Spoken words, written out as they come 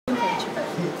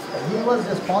he was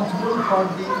responsible for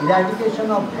the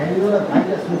eradication of variola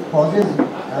virus which causes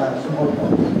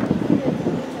smallpox.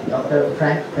 Dr.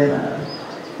 Frank Penner.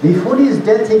 Before his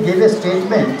death, he gave a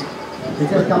statement which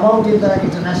has come out in the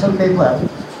international paper.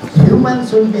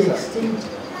 Humans will be extinct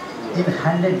in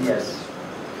 100 years.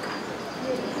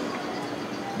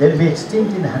 They will be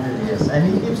extinct in 100 years.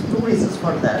 And he gives two reasons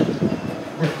for that.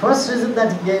 The first reason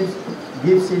that he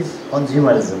gives is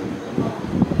consumerism.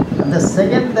 And the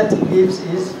second that he gives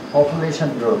is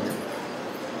population growth.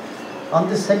 On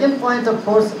the second point, of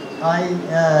course, I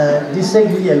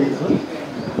disagree a little.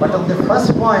 But on the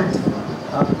first point,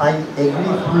 I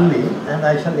agree fully, and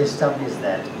I shall establish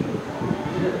that.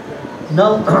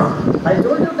 Now, I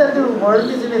told you that the world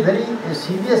is in a very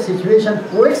serious situation.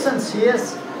 Poets and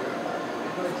seers,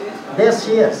 they are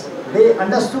seers. They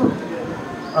understood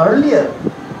earlier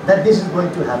that this is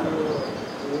going to happen.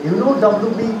 You know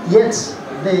W.B. Yeats,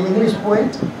 the English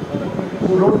poet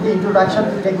who wrote the introduction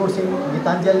to Tagore's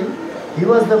Gitanjali? He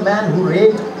was the man who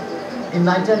read in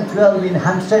 1912 in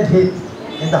Hampstead Heath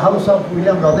in the house of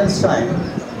William Rothenstein,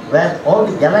 where all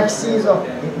the galaxies of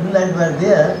England were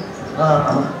there,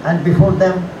 and before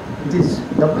them it is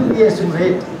W.B.S. who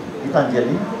read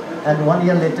Gitanjali, and 1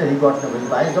 year later he got Nobel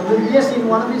Prize. W.B.S. in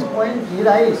one of his poems, he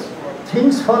writes,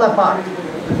 "Things fall apart,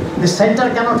 the center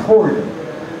cannot hold,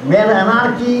 mere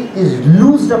anarchy is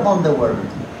loosed upon the world.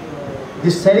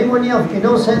 The ceremony of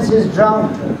innocence is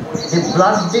drowned, the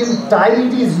blood-dimmed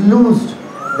tide is loosed,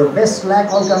 the best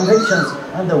lack all convictions,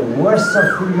 and the worst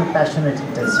are full of passionate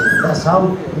intensity." That's how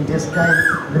he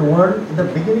described the world in the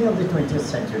beginning of the 20th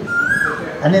century.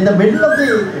 And in the middle of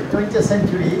the 20th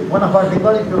century, one of our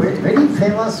Bengali poets, very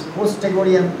famous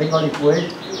post-Tagorean Bengali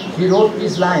poet, he wrote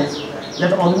these lines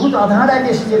that অদ্ভুত আধার এক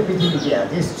এসেছে পৃথিবীতে,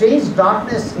 a strange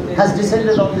darkness has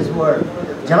descended on this world.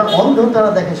 যারা অন্ধ তারা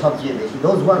দেখে সবচেয়ে বেশি.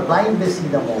 Those who are blind, they see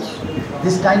the most.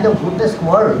 This kind of grotesque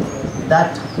world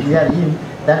that we are in,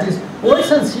 that is, poets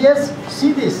and seers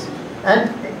see this. And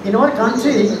in our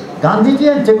country, Gandhiji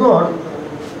and Tagore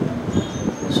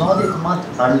saw this much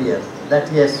earlier, that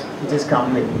yes, it is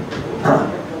crumbling.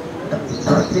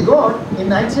 Tagore, in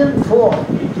 1904,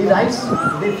 he writes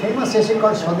the famous essay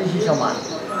called Swadeshi Samar.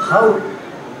 How,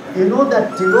 you know that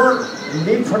Tagore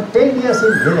lived for 10 years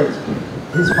in village.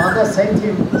 His father sent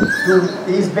him to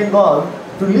East Bengal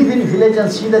to live in village and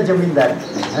see the jamindar.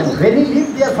 And when he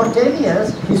lived there for 10 years,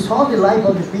 he saw the life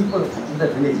of the people in the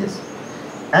villages.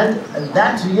 And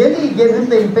that really gave him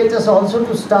the impetus also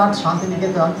to start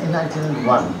Shantiniketan in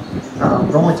 1901.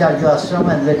 Brahmacharya Ashram,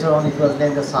 and later on it was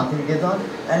named as Shantiniketan.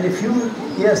 And a few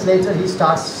years later he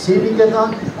starts Sriniketan,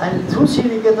 and through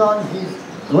Sriniketan he's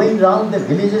going around the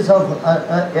villages of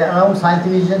around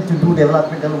Shantiniketan to do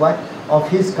developmental work of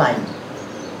his kind.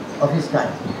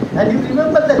 And you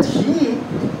remember that he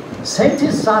sent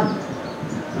his son,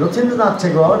 Rabindranath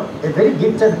Tagore, a very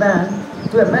gifted man,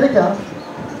 to America,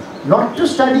 not to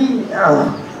study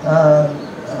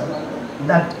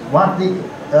that what the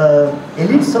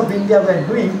elites of India were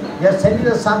doing. He had sent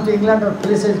his son to England or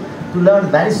places to learn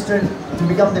barrister, to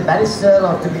become the barrister,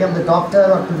 or to become the doctor,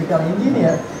 or to become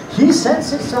engineer. He sends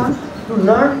his son to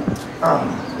learn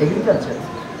agriculture.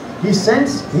 He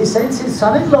sends his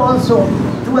son-in-law also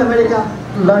to America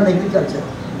to learn agriculture.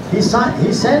 He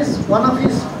sends one of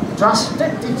his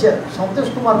trusted teacher, Santosh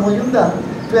Kumar Mojumdar,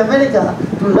 to America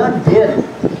to learn dairy.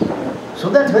 So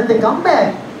that when they come back,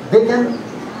 they can,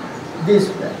 this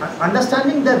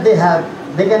understanding that they have,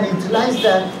 they can utilize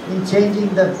that in changing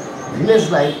the village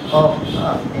life of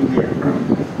India.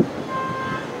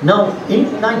 Now, in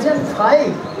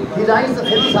 1905, he writes the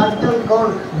famous article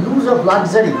called News of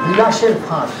Luxury, Bilasher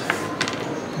Fast.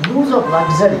 News of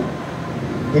Luxury,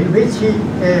 in which he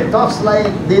talks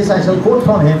like this. I shall quote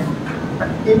from him.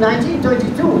 In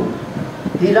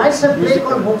 1922, he writes a play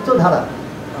called Mukto Dhara.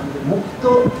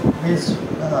 Mukto means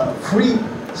free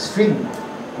stream.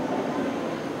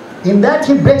 In that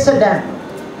he breaks a dam,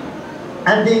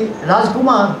 and the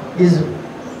Rajkumar is,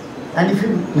 and if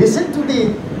you listen to the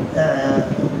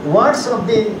words of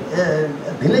the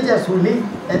villagers who live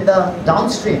in the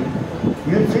downstream,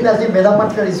 you will feel as if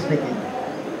Vedapatkar is speaking.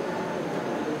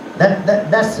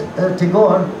 That's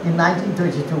Tagore in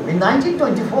 1922. In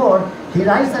 1924, he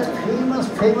writes that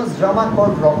famous drama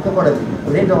called Raktakaradi,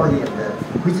 read earlier there,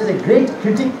 which is a great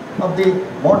critique of the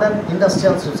modern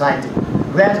industrial society,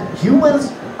 where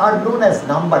humans are known as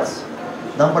numbers.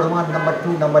 Number 1, number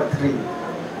 2, number 3.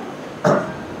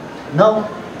 Now,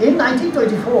 in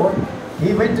 1924,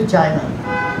 he went to China.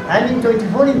 And in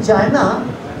 24 in China,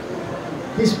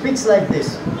 he speaks like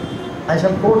this. I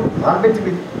shall quote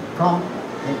verbatim from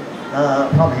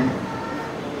him.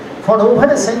 For over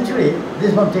a century,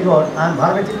 this one Tagore, I am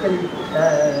verbatimly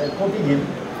quoting him.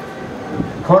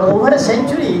 For over a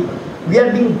century, we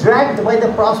are being dragged by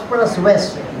the prosperous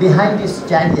West behind its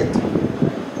chariot,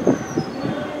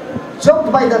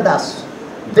 choked by the dust,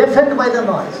 deafened by the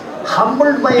noise,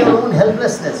 humbled by our own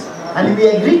helplessness, and we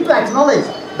agreed to acknowledge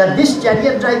that this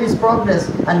chariot drive is progress,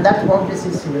 and that progress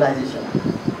is civilization.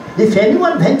 If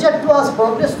anyone ventured to ask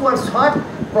progress towards what?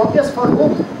 Progress for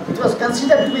whom? It was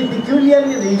considered to be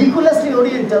peculiarly ridiculously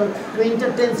oriental to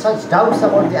entertain such doubts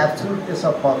about the absoluteness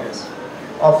of progress.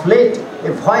 Of late,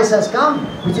 a voice has come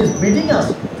which is bidding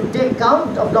us to take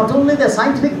count of not only the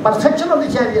scientific perfection of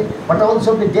the chariot, but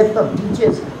also the depth of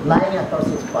ditches lying across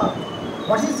its path.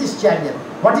 What is this chariot?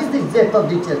 What is this depth of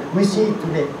ditches? We see it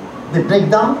today. The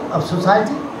breakdown of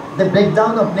society, the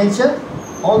breakdown of nature,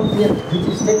 all that which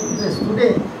is taking place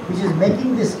today, which is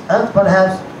making this earth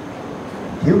perhaps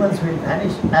humans will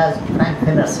vanish, as Frank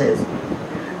Fenner says.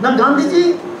 Now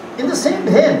Gandhiji, in the same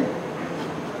vein,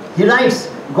 he writes,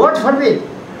 God forbid,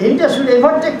 India should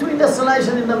ever take to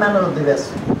industrialization in the manner of the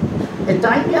West. A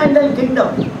tiny island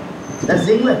kingdom, that's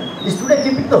England, is today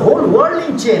keeping the whole world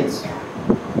in chains.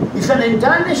 If an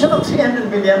entire nation of 300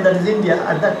 million, that is India,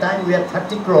 at that time we had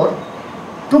 30 crore,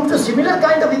 took the similar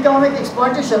kind of economic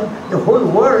exploitation, the whole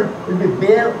world will be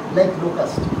bare like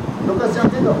locust. Locust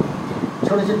जानते हो?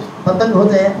 छोटे छोटे पतंग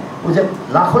होते हैं, वो जब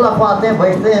लाखों लाखों आते हैं,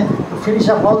 बैठते हैं, तो finish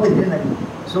up all the greenery.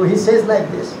 So he says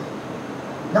like this.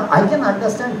 Now I can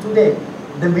understand today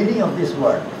the meaning of this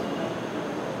word.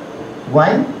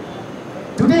 Why?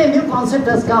 Today a new concept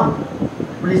has come,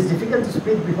 but it's difficult to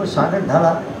speak before Sagar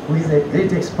Dhara, who is a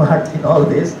great expert in all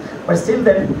this. But still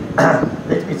then,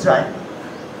 let me try.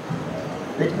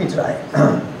 Let me try.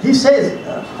 He says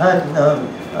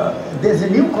there's a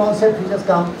new concept which has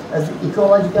come as the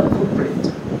ecological footprint.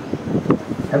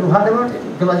 Have you heard about it?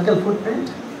 Ecological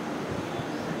footprint?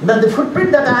 Now the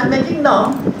footprint that I am making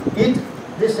now in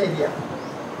this area,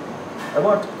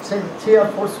 about say 3 or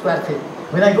 4 square feet.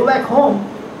 When I go back home,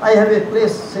 I have a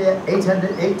place say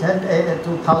 800 to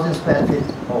 1000 square feet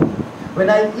home. When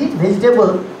I eat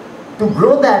vegetable, to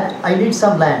grow that I need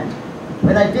some land.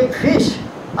 When I take fish,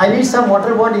 I need some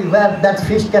water body where that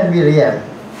fish can be reared.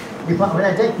 When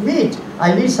I take meat,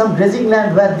 I need some grazing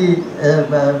land where the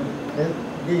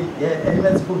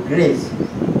animals could graze.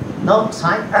 Now,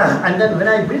 and then when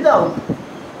I breathe out,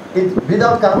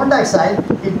 without carbon dioxide,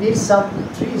 it needs some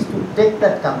trees to take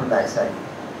that carbon dioxide.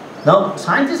 Now,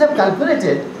 scientists have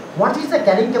calculated what is the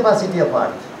carrying capacity of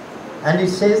Earth, and it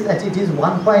says that it is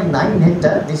 1.9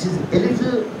 hectare. This is a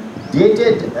little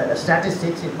dated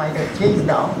statistics, it might have changed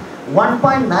now.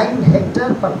 1.9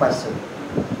 hectare per person.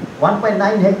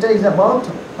 1.9 hectare is about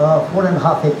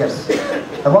 4.5 acres.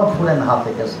 About 4.5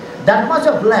 acres. That much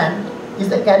of land is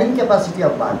the carrying capacity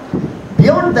of Earth.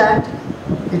 Beyond that,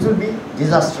 it will be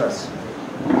disastrous.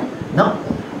 Now,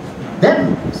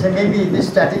 then, say maybe this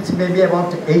statistics maybe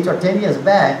about 8 or 10 years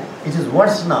back, it is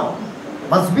worse now,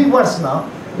 must be worse now,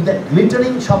 with the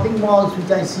glittering shopping malls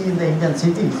which I see in the Indian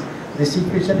cities. The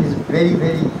situation is very,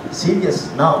 very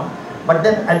serious now. But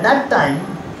then at that time,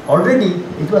 already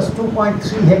it was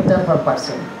 2.3 hectare per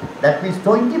person. That means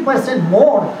 20%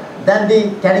 more than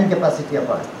the carrying capacity of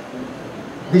Earth.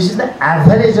 This is the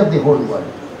average of the whole world.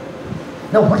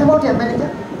 Now what about America?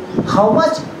 How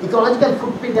much ecological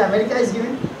footprint America is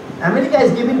giving? America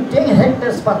is giving 10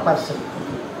 hectares per person.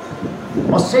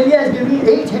 Australia is giving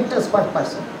 8 hectares per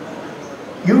person.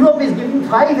 Europe is giving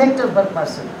 5 hectares per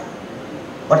person.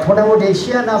 But what about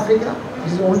Asia and Africa?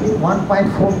 It is only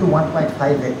 1.4 to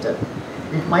 1.5 hectare.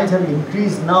 It might have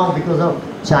increased now because of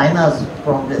China's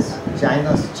progress,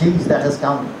 China's change that has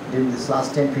come during this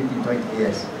last 10, 15, 20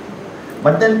 years.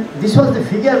 But then this was the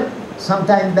figure some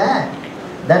time back,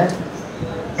 that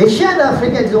Asia and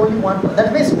Africa is only 1,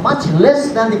 that means much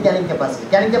less than the carrying capacity.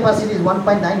 Carrying capacity is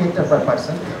 1.9 hectare per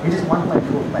person, it is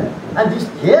 1.45. And this,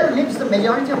 here lives the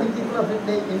majority of the people of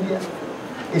India,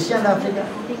 Asia and Africa.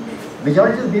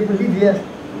 Majority of the people live here.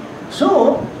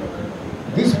 So,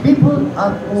 these people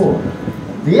are poor.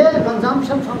 Their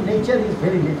consumption from nature is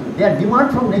very little. Their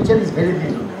demand from nature is very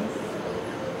little.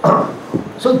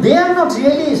 So they are not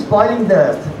really spoiling the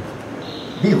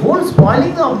earth. The whole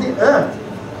spoiling of the earth,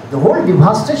 the whole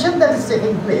devastation that is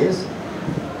taking place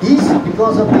is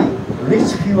because of the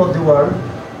rich few of the world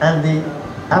and the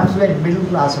affluent middle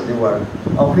class of the world,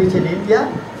 of which in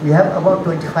India we have about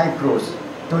 25 crores.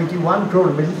 21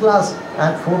 crore middle class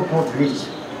and 4 crore rich.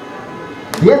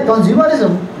 Their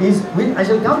consumerism is, I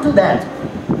shall come to that.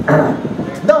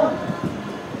 Now,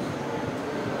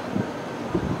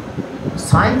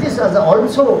 scientists have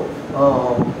also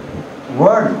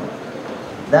warned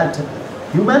that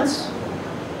humans,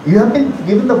 you have been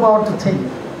given the power to think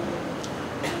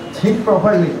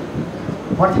properly.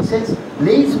 What he says,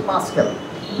 Blaise Pascal.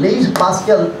 Blaise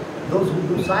Pascal, those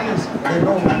who do science, they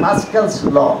know Pascal's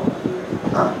law.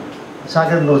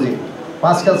 Sagar knows it.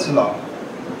 Pascal's law.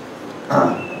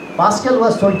 Pascal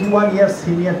was 21 years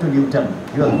senior to Newton.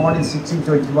 He was born in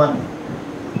 1621.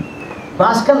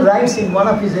 Pascal writes in one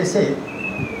of his essays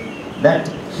that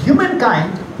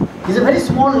humankind is a very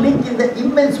small link in the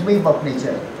immense web of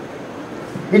nature.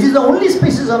 It is the only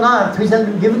species on earth which has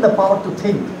been given the power to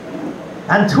think.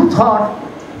 And through thought,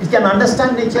 it can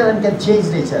understand nature and can change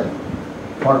nature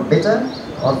for better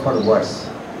or for worse.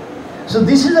 So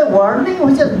this is a warning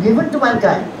which is given to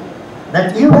mankind,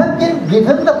 that you have been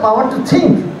given the power to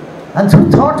think, and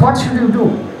through thought, what should you do?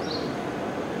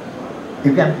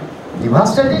 You can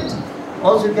devastate it,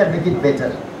 also you can make it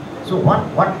better. So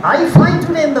what I find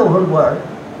today in the whole world,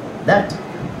 that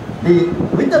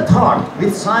with the thought,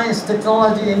 with science,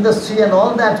 technology, industry and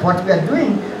all that, what we are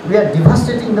doing, we are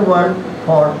devastating the world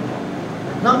for.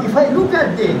 Now if I look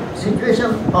at the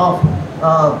situation of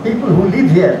people who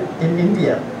live here in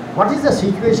India, what is the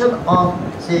situation of,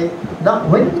 say, now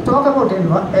when we talk about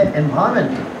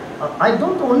environment, I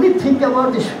don't only think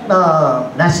about the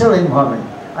natural environment.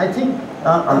 I think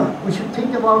we should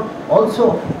think about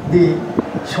also the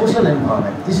social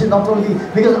environment. This is not only,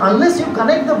 because unless you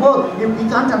connect the both, you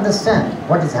can't understand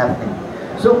what is happening.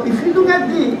 So if you look at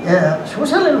the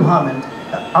social environment,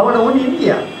 our own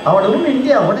India,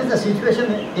 what is the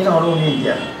situation in our own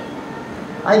India?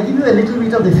 I give you a little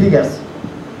bit of the figures.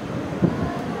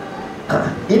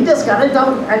 India's current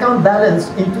account balance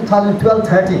in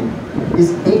 2012-13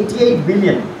 is 88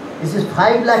 billion. This is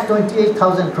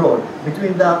 5,28,000 crore.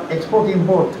 Between the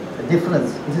export-import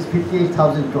difference, it is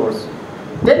 58,000 crores.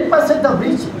 10% of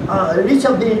rich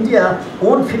of the India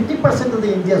own 50% of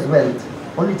the India's wealth.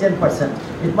 Only 10%.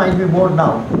 It might be more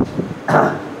now.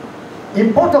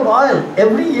 Import of oil.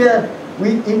 Every year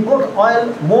we import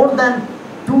oil more than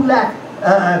 2 lakh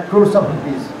crores of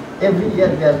rupees. Every year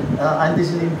we are, and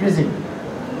this is increasing.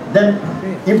 Then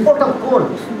import of coal.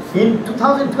 In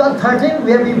 2012-13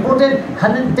 we have imported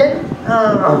 110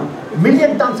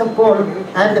 million tons of coal,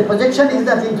 and the projection is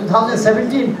that in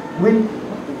 2017 we'll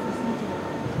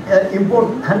import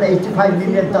 185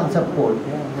 million tons of coal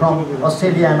from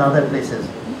Australia and other places.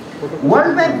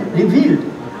 World Bank revealed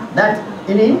that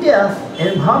in India,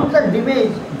 environmental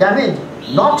damage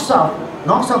knocks off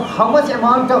how much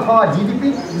amount of our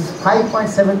GDP is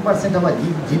 5.7% of our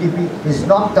GDP is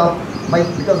knocked off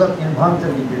because of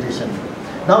environmental degradation.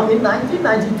 Now in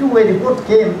 1992 a report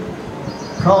came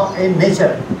from in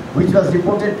Nature, which was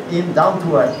reported in Down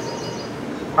to Earth.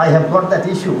 I have got that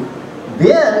issue.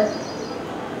 There,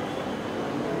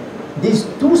 these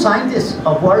two scientists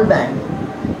of World Bank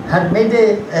had made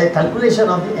a calculation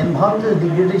of the environmental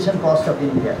degradation cost of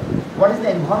India. What is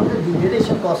the environmental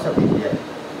degradation cost of India?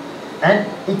 And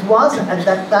it was at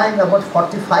that time about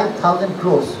 45,000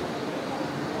 crores.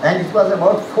 And it was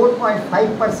about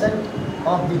 4.5%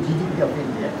 of the GDP of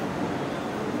India.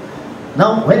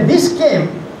 Now when this came,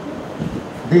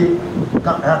 the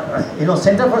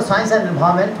Center for Science and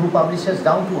Environment, who publishes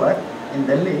Down to Earth in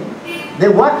Delhi, they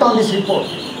worked on this report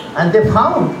and they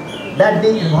found that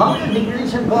the environmental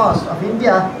degradation cost of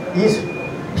India is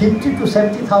 50 to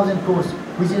 70,000 crores,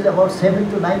 which is about 7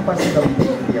 to 9% of the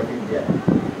GDP of India.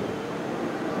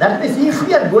 That means if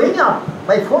we are going up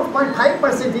by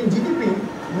 4.5% in GDP,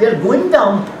 we are going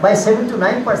down by 7 to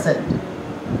 9%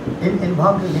 in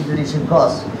environmental degradation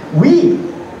costs. We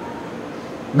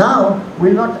now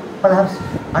will not perhaps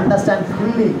understand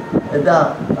fully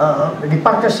the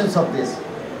repercussions of this.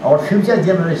 Our future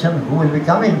generation who will be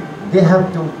coming, they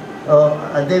have to,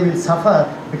 they will suffer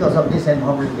because of this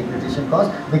environmental degradation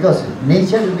cost, because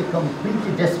nature will be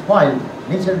completely despoiled.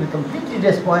 Nature will be completely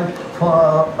despoiled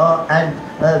and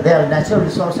their natural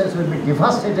resources will be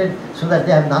devastated so that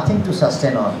they have nothing to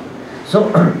sustain on. So,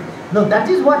 no, that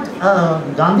is what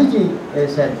Gandhiji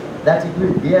said, that it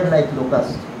will bear like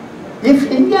locust.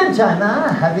 If India and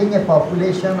China, having a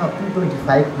population of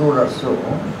 225 crore or so,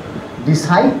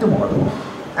 decide tomorrow,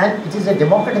 and it is a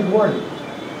democratic world,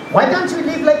 why can't we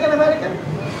live like an American?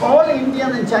 All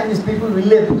Indian and Chinese people will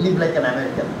live like an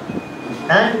American.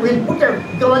 And we'll put a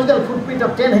ecological footprint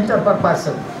of 10 hectares per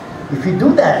person. If we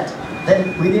do that,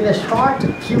 then within a short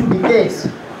few decades,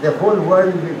 the whole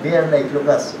world will be bare like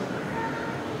locust.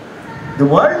 The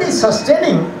world is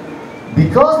sustaining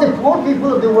because the poor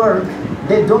people of the world,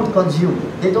 they don't consume.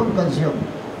 They don't consume.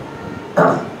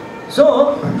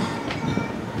 So,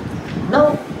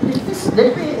 now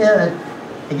let me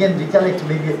again recollect,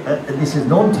 maybe this is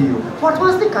known to you. What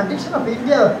was the condition of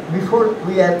India before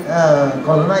we are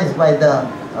colonized by the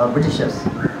Britishers.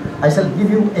 I shall give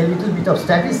you a little bit of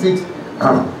statistics.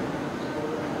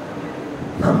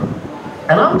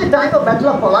 Around the time of Battle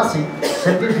of Plassey,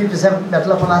 1757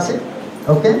 Battle of Plassey,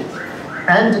 okay,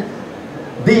 and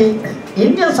the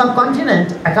Indian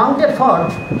subcontinent accounted for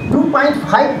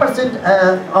 2.5%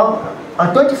 of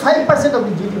 25% of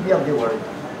the GDP of the world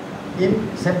in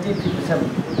 1757.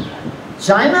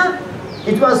 China,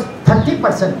 it was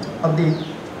 30% of the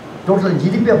total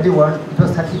GDP of the world. It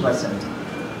was 30%.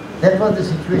 That was the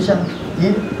situation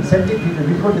in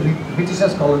 1750 before the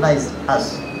Britishers colonized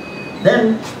us.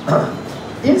 Then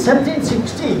in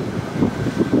 1760,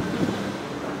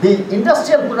 the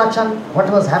industrial production, what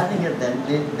was happening at then,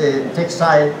 the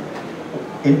textile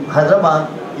in Hyderabad,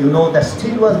 you know that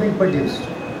steel was being produced.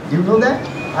 Do you know that?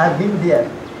 I have been there,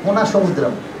 Kona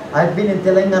Samudram. I have been in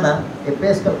Telangana, a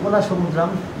place called Kona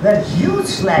Samudram, where huge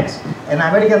slags, an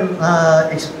American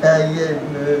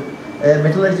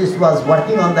metallurgist was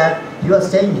working on that. He was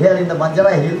staying here in the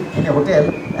Manjara Hill in a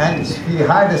hotel, and he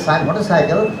hired a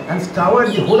motorcycle and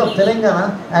scoured the whole of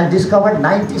Telangana and discovered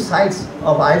 90 sites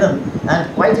of iron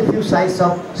and quite a few sites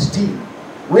of steel.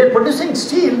 We are producing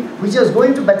steel which was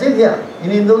going to Batavia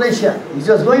in Indonesia, which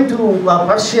was going to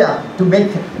Persia to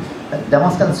make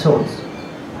Damascus swords.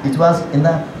 It was in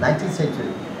the 19th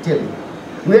century till.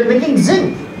 We are making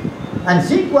zinc, and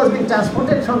zinc was being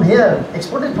transported from here,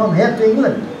 exported from here to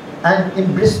England and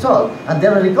in Bristol, and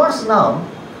there are records now.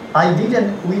 We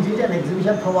did an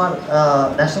exhibition from our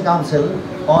National Council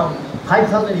on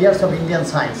 5,000 years of Indian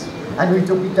science, and we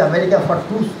took it to America for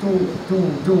two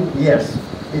years.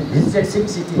 It visited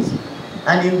 6 cities,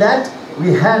 and in that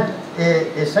we had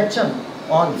a section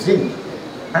on zinc,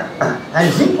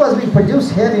 and zinc was being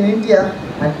produced here in India.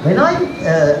 And when I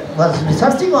was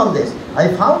researching on this, I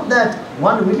found that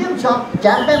one William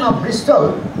Chapman of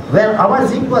Bristol, where our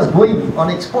zinc was going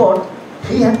on export,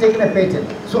 he had taken a patent.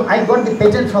 So I got the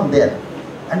patent from there,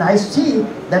 and I see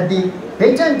that the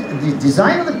patent, the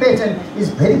design of the patent is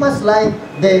very much like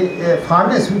the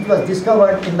furnace which was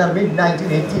discovered in the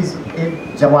mid-1980s in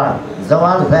Zawar,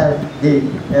 where the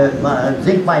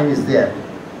zinc mine is there.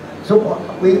 So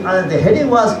the heading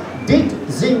was, did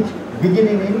zinc begin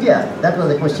in India? That was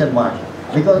a question mark.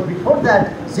 Because before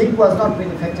that, zinc was not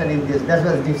manufactured in this. That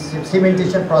was the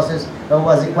cementation process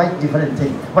was a quite different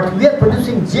thing. But we are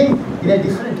producing zinc in a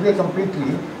different way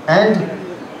completely, and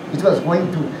it was going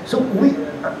to. So we,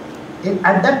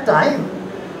 at that time,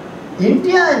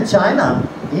 India and China,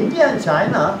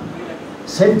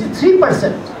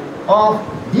 73% of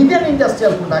Indian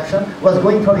industrial production was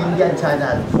going from India and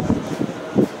China.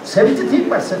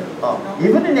 73% of,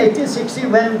 even in 1860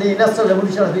 when the Industrial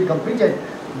Revolution has been completed,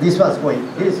 this was going,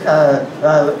 it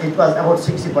was about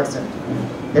 60%.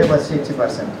 It was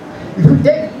 60%.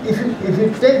 If you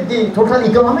take the total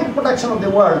economic production of the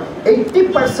world,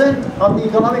 80% of the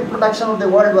economic production of the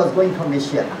world was going from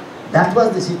Asia. That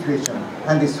was the situation,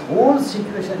 and this whole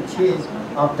situation changed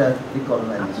after the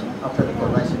colonization. After the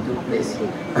colonization took place.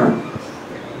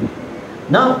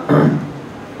 Now,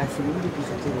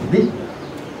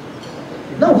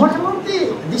 now what about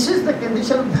this is the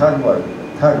condition of third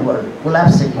world,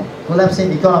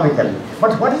 collapsing economically.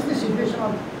 But what is the situation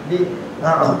of the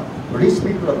rich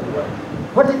people of the world?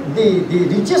 The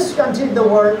richest country in the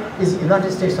world is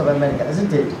United States of America,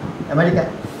 isn't it? America.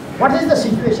 What is the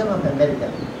situation of America?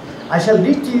 I shall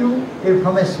read to you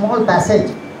from a small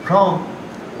passage from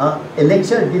a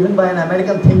lecture given by an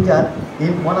American thinker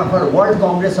in one of our World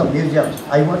Congress of Museums.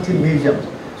 I worked in museums.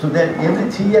 So then every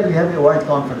 3 years we have a world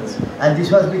conference, and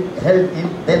this was being held in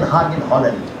Den Haag in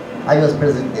Holland. I was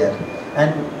present there.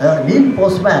 And Neil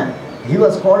Postman, he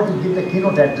was called to give the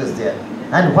keynote address there.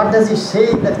 And what does he say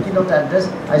in that keynote address?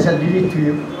 I shall read it to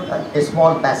you, a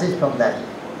small passage from that.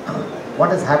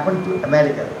 What has happened to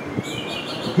America?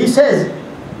 He says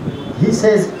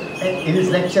in his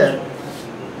lecture,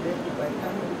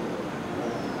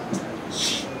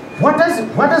 what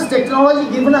has technology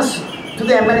given us to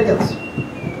the Americans?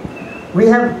 We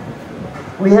have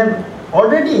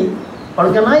already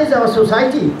organized our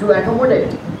society to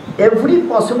accommodate every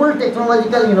possible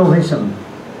technological innovation.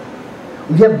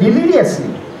 We have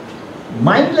deliriously,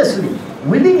 mindlessly,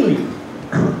 willingly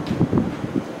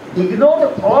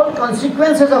ignored all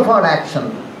consequences of our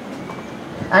action,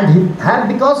 and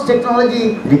because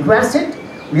technology requires it,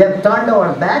 we have turned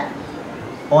our back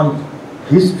on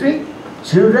history,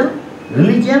 children,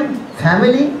 religion,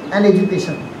 family, and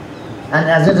education. And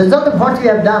as a result of what we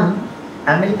have done,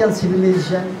 American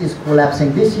civilization is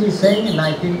collapsing. This he is saying in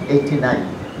 1989.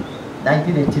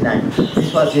 1989.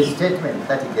 This was his statement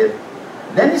that he gave.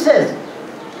 Then he says,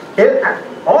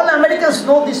 all Americans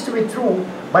know this to be true,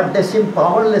 but they seem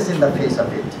powerless in the face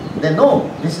of it. They know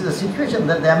this is the situation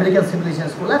that the American civilization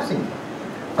is collapsing.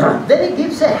 Then he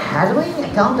gives a harrowing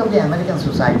account of the American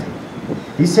society.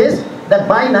 He says that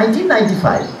by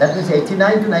 1995, that means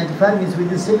 89 to 95 means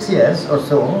within 6 years or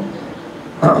so,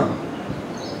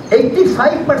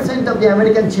 85% of the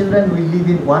American children will live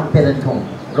in one-parent home,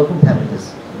 broken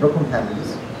families.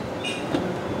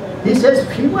 He says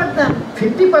fewer than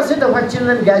 50% of our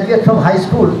children graduate from high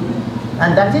school,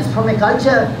 and that is from a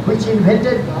culture which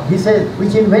invented, he says,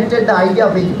 which invented the idea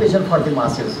of education for the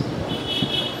masses.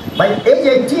 By age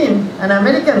 18, an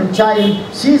American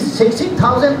child sees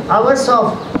 16,000 hours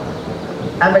of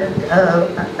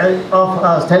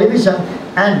television,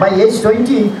 and by age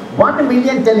 20, 1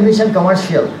 million television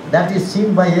commercial that is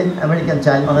seen by an American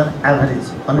child on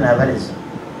an average.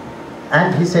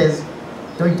 And he says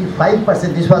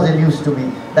 25%, this was a news to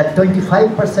me, that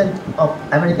 25% of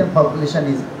American population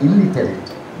is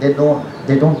illiterate. They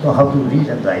don't know how to read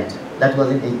and write. That was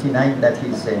in 89 that he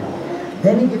is saying.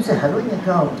 Then he gives a harrowing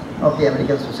account of the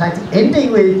American society,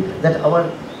 ending with that our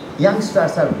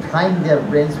youngsters are frying their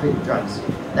brains with drugs.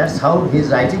 That's how he's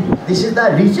writing. This is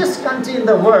the richest country in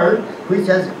the world,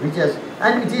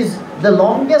 and it is the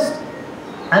longest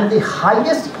and the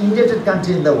highest indebted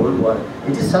country in the whole world.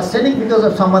 It is sustaining because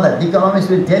of some other. The economists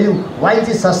will tell you why it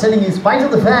is sustaining in spite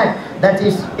of the fact that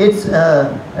its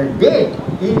debt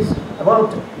is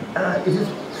about, it is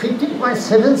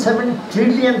 $15.77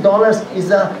 trillion is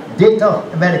the debt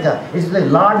of America. It is the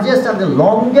largest and the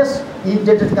longest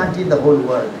indebted country in the whole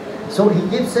world. So he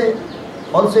gives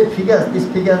also a figure. This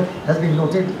figure has been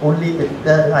noted only,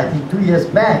 I think, 2 years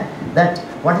back, that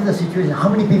what is the situation, how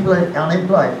many people are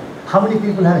unemployed, how many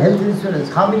people have health insurance,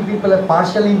 how many people have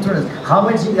partial insurance, how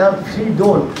many are free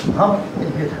dole.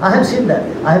 I have seen that.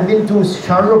 I have been to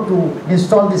Charlotte to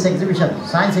install this exhibition,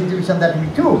 science exhibition that we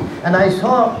do, and I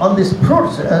saw on this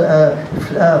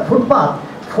footpath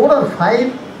 4 or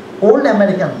 5 old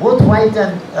Americans, both white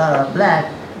and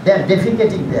black, they are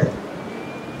defecating there.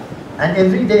 And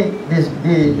every day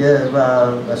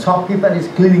the shopkeeper is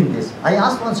cleaning this. I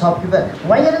asked one shopkeeper,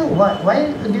 why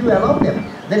do you allow them?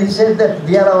 Then he said that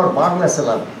they are our burglars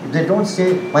alarm. If they don't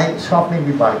stay, my shop may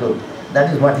be burgled.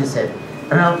 That is what he said.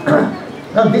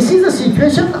 Now this is the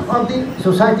situation of the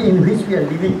society in which we are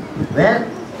living, where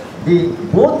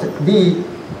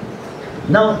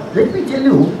now let me tell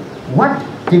you what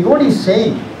Tagore is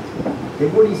saying.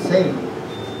 Tagore is saying,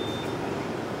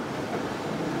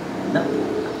 now,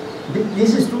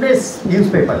 this is today's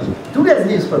newspaper.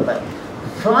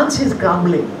 France is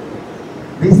crumbling.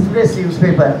 This today's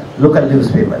newspaper, local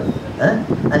newspaper.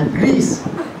 And Greece,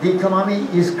 the economy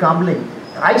is crumbling.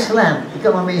 Iceland,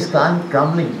 economy is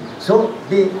crumbling. So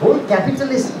the whole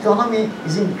capitalist economy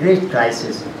is in great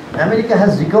crisis. America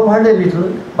has recovered a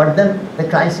little, but then the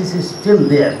crisis is still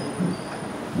there.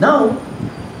 Now,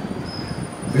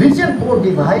 rich and poor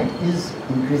divide is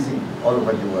increasing all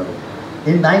over the world.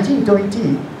 In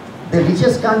 1920, the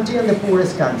richest country and the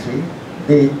poorest country,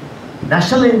 the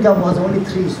national income was only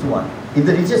 3:1. If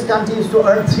the richest country used to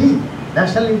earn 3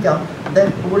 national income,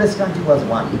 the poorest country was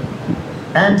 1.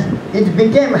 And it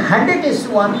became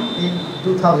 100:1 in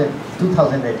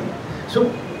 2018. So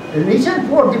rich and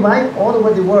poor divide all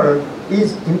over the world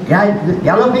is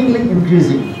gallopingly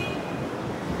increasing.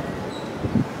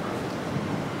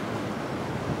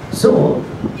 So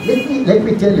let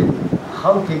me tell you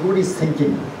how Tagore is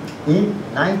thinking. In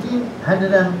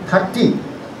 1930,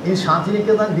 in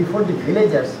Shantiniketan, before the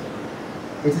villagers,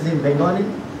 it is in Bengali,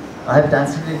 I have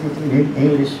translated it in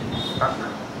English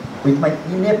with my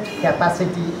inept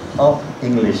capacity of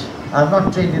English. I am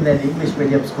not trained in an English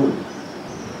medium school.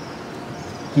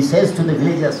 He says to the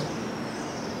villagers,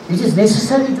 it is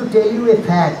necessary to tell you a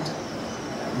fact.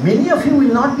 Many of you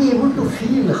will not be able to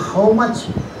feel how much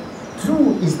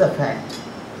true is the fact.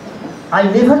 I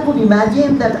never could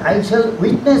imagine that I shall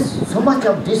witness so much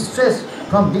of distress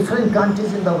from different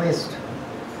countries in the West.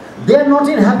 They are not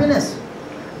in happiness.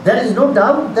 There is no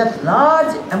doubt that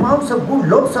large amounts of good,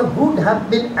 loads of good have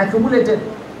been accumulated.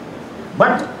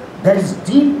 But there is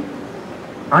deep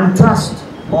untrust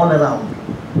all around.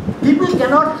 People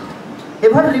cannot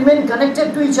ever remain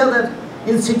connected to each other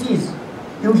in cities.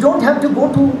 You don't have to go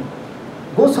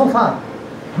so far.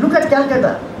 Look at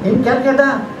Calcutta. In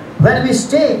Calcutta, where we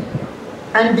stay,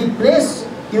 and the place,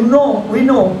 we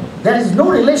know, there is no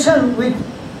relation with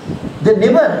the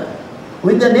neighbor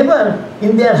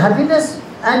in their happiness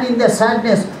and in their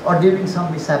sadness or during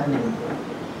some mishappening.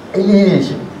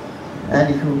 Alienation. And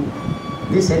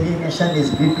this alienation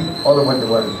is gripping all over the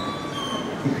world.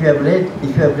 If you have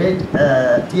read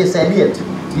T.S. Eliot,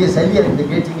 the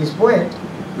great English poet,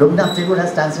 Rabindranath Tagore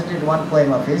has translated one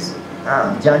poem of his,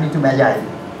 Journey to Magi.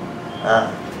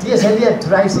 T.S. Eliot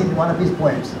writes in one of his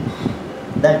poems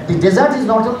that the desert is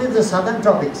not only the southern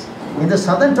tropics. In the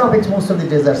southern tropics, most of the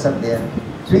deserts are there.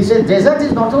 So he says, desert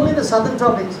is not only the southern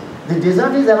tropics, the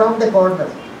desert is around the corner.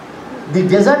 The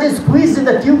desert is squeezed in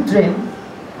the tube train,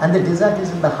 and the desert is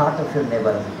in the heart of your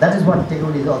neighborhood. That is what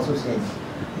Tagore is also saying,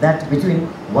 that between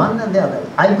one and the other.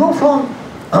 I go from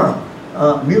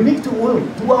Munich to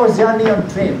Ulm, 2 hours journey on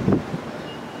train.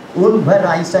 Ulm, where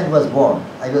Einstein was born,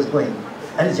 I was going.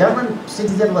 And a German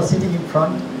citizen was sitting in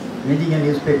front, reading a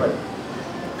newspaper.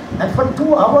 And for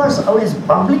 2 hours, I was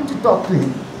bumbling to talk to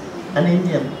him, an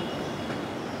Indian.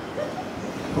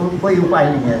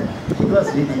 He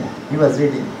was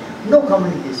reading. No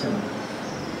communication.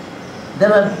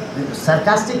 There are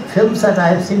sarcastic films that I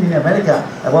have seen in America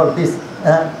about this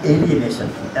alienation,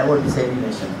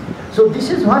 So this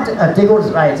is what Tagore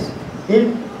writes.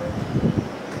 In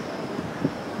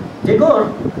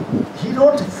Tagore, he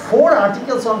wrote 4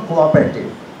 articles on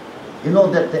cooperative. You know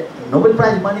that the Nobel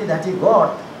Prize money that he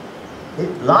got, a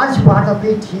large part of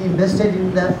it he invested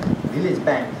in the village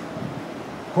bank,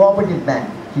 cooperative bank.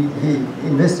 He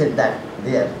invested that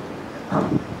there.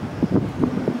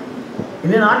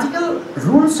 In an article,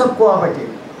 Rules of Cooperative,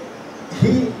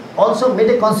 he also made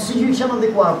a constitution of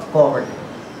the cooperative.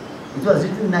 It was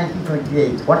written in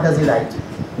 1928. What does he write?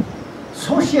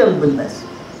 Social wellness,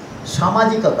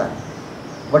 samajikata.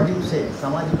 What do you say?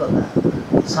 Samajikata.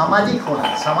 Samajik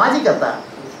hona, samajikata.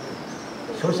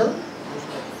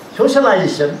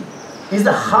 Socialization is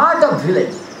the heart of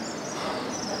village.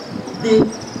 The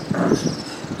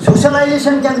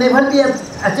socialization can never be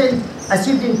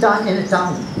achieved in a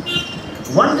town.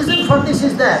 One reason for this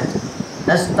is that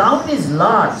as town is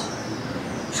large,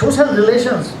 social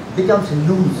relations becomes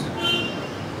loose.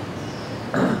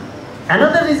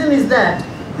 Another reason is that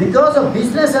because of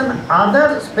business and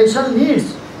other special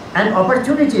needs and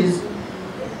opportunities,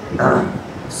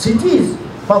 cities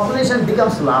population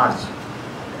becomes large.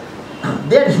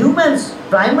 Their humans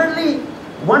primarily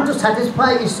want to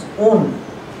satisfy its own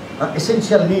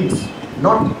essential needs,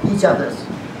 not each other's.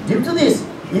 Due to this,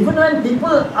 even when people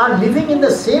are living in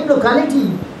the same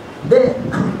locality, they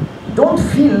don't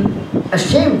feel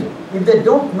ashamed if they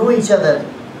don't know each other.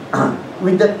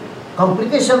 With the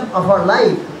complication of our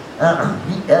life,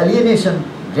 the alienation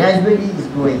gradually is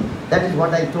growing. That is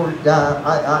what I told,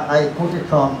 I quoted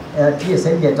from T.S.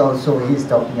 Eliot also. He is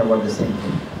talking about the same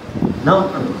thing. Now,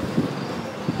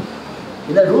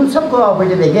 in the Rules of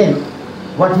Cooperative again,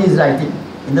 what he is writing,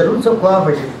 in the Rules of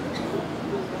Cooperative,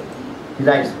 he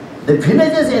writes, the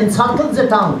villages encircle the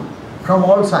town from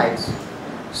all sides.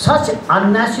 Such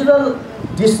unnatural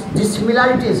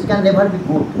dissimilarities can never be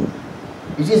good.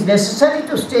 It is necessary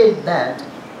to state that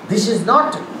this is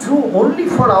not true only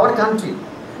for our country.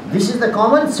 This is the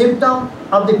common symptom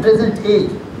of the present age.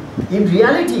 In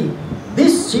reality,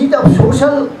 this seed of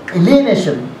social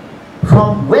alienation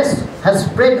from West has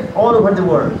spread all over the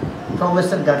world, from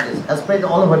Western countries, has spread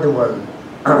all over the world.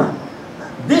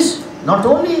 This not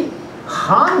only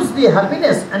harms the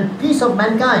happiness and peace of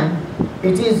mankind,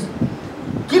 it is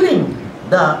killing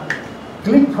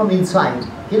from inside.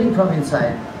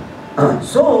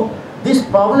 So this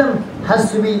problem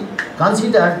has to be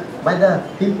considered by the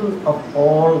people of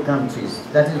all countries.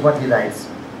 That is what he writes.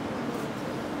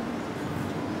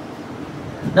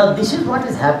 Now this is what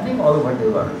is happening all over the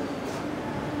world.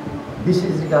 This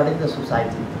is regarding the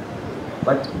society.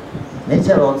 But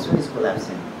nature also is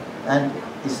collapsing. And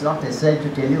it's not necessary to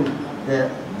tell you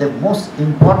the most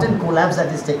important collapse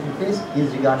that is taking place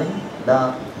is regarding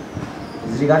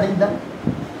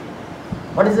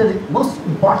what is the most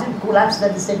important collapse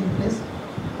that is taking place,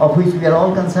 of which we are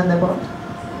all concerned about?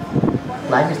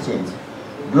 Climate change,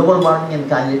 global warming and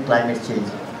climate change.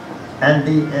 And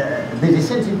the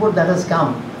recent report that has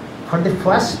come, for the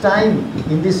first time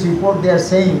in this report they are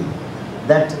saying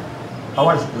that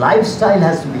our lifestyle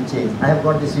has to be changed. I have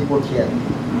got this report here.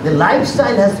 The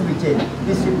lifestyle has to be changed.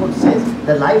 This report says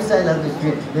the lifestyle has to be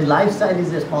changed. The lifestyle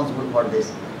is responsible for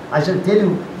this. I shall tell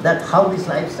you that how this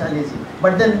lifestyle is.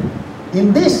 But then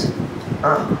in this,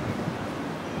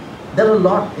 there are a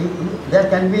lot. There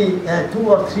can be 2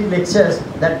 or 3 lectures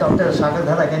that Dr.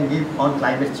 Sakardhara can give on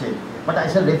climate change. But I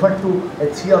shall refer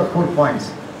to 3 or 4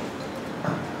 points.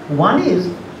 One is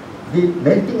the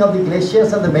melting of the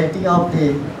glaciers and the melting of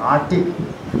the Arctic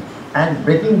and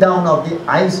breaking down of the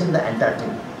ice in the Antarctic.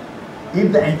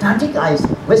 If the Antarctic ice,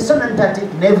 Western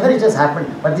Antarctic, never it has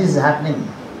happened, but this is happening.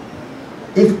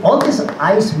 If all this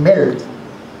ice melt,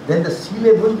 then the sea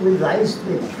level will rise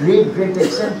to a great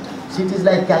extent. Cities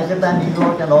like Calcutta, New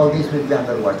York and all these will be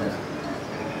underwater.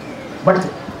 But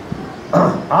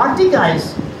Arctic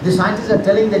ice, the scientists are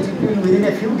telling that it will within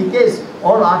a few decades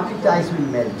all Arctic ice will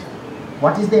melt.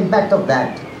 What is the impact of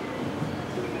that?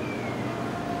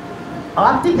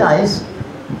 Arctic ice,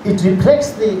 it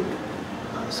reflects the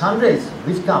sun rays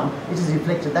which come, it is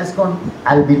reflected. That's called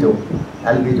albedo.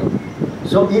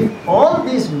 So if all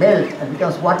these melt and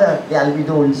becomes water, the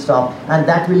albedo will stop, and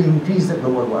that will increase the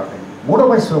global warming.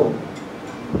 Moreover,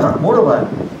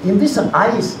 in this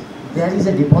ice, there is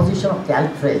a deposition of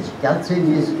caltrage. Caltrage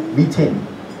is methane.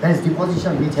 There is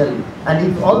deposition of methane. And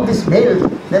if all this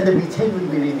melt, then the methane will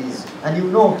be released. And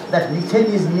you know that methane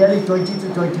is nearly 20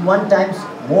 to 21 times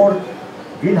more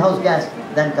greenhouse gas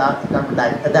than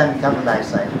carbon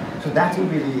dioxide. So that will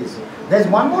be released. There's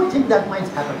one more thing that might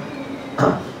happen.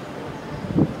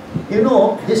 You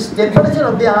know, this temperature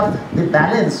of the earth, the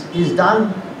balance is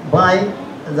done by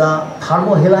the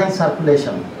thermohaline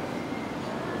circulation.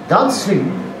 Gulf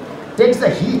Stream takes the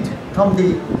heat from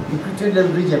the equatorial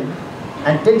region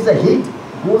and takes the heat,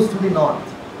 goes to the north.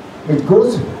 It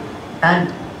goes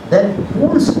and then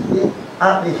cools,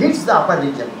 hits the upper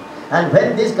region. And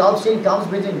when this Gulf Stream comes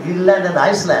between Greenland and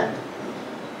Iceland,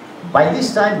 by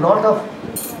this time lot of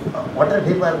water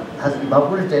vapor has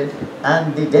evaporated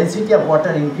and the density of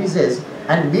water increases,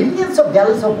 and millions of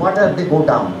gallons of water, they go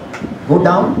down,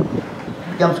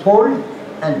 becomes cold,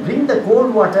 and bring the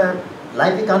cold water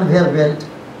like a conveyor belt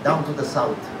down to the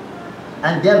south,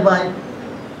 and thereby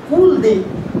cool the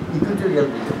equatorial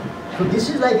region. So this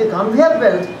is like a conveyor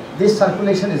belt, this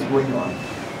circulation is going on.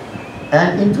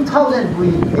 And in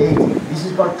 2008, this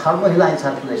is called thermohaline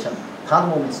circulation.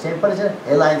 Thermo means temperature,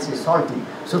 haline is salty.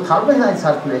 So thermohaline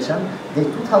circulation, the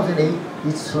 2008,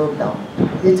 it slowed down.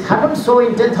 It happened so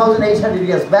in 10,800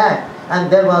 years back, and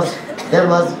there was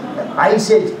ice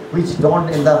age which dawned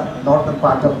in the northern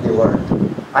part of the world.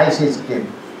 Ice age came.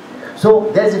 So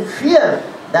there is a fear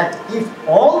that if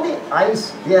all the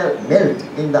ice there melt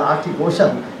in the Arctic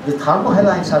Ocean, the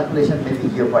thermohaline circulation may be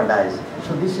jeopardized.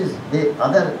 So this is the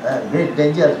other great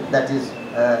danger that is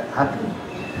happening.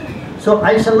 So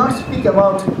I shall not speak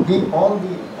about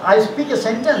I speak a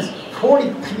sentence,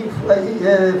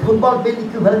 football bill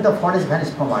equivalent of forest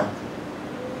vanished from earth.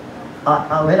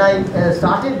 When I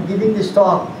started giving this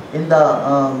talk in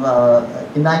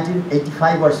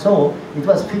 1985 or so, it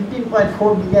was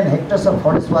 15.4 million hectares of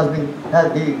forest was being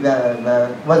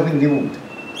removed.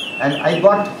 And I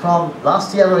got from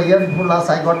last year or year before last,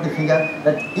 I got the figure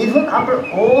that even after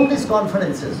all these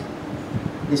conferences,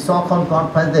 the Stockholm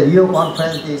Conference, the Rio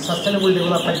Conference, the Sustainable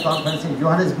Development Conference in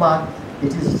Johannesburg,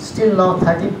 it is still now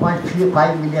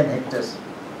 13.5 million hectares.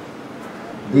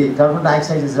 The carbon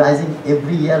dioxide is rising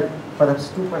every year, perhaps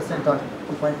 2% or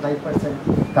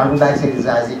 2.5% carbon dioxide is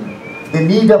rising. The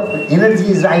need of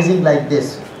energy is rising like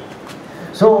this.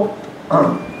 So,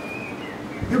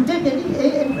 you take any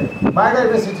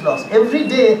biodiversity loss, every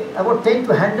day about 10 to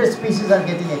 100 species are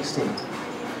getting extinct.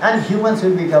 And humans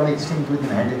will become extinct within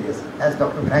 100 years, as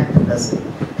Dr. Franklin does say.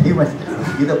 Humans,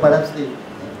 either perhaps the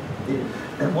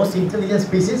most intelligent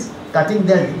species cutting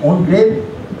their own grave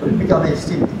will become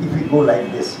extinct if we go like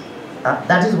this.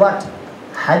 That is what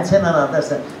Hansen and others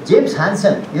said. James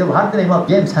Hansen, you have heard the name of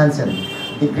James Hansen,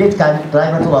 the great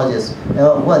climatologist,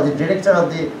 who was the director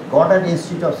of the Govt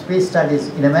Institute of Space Studies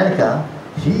in America.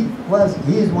 He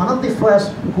is one of the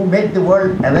first who made the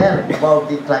world aware about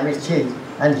the climate change,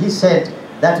 and he said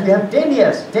that we have 10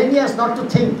 years not to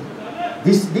think.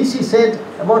 This he said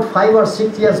about 5 or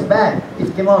 6 years back.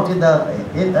 It came out in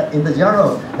the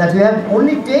journal that we have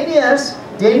only 10 years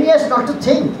not to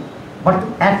think, but to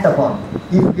act upon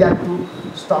if we are to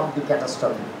stop the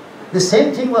catastrophe. The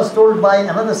same thing was told by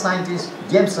another scientist,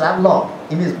 James Lovelock,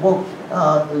 in his book,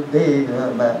 the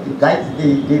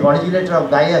originator of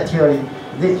Gaia theory.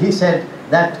 He said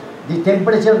that the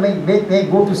temperature may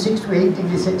go to 6 to 8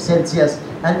 degrees Celsius,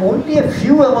 and only a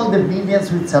few among the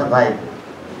billions will survive.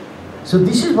 So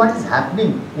this is what is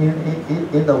happening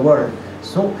in the world.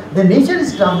 So the nature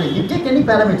is crumbling. You take any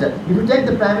parameter. If you take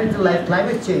the parameter like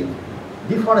climate change,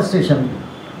 deforestation,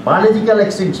 biological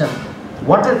extinction,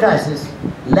 water crisis,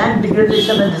 land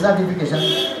degradation and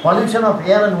desertification, pollution of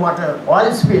air and water,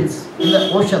 oil spills in the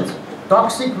oceans,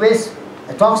 toxic waste,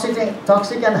 toxic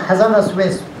and hazardous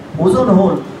waste, ozone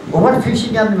hole,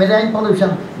 overfishing and marine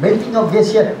pollution, melting of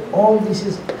glacier, all this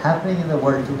is happening in the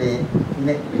world today in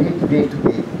a great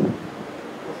way.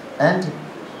 And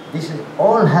this is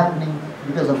all happening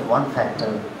because of one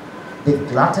factor, the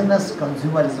gluttonous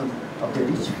consumerism of the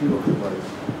rich few of the world.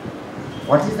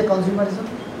 What is the consumerism?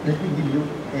 Let me give you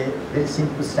a very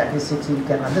simple statistic so you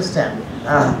can understand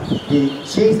the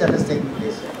change that is taking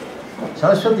place.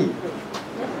 Saraswati,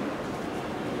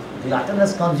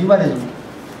 gluttonous consumerism.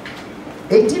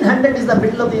 1800 is the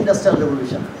middle of the Industrial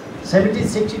Revolution,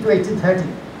 1760 to 1830.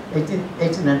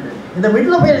 1800. In the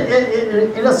middle of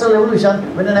industrial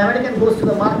revolution, when an American goes to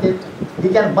the market, he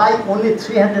can buy only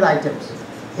 300 items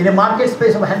in a market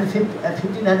space of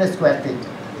 1500 square feet,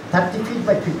 30 feet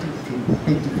by 50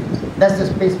 feet. That's the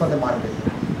space for the market.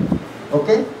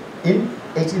 Okay, in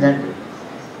 1800.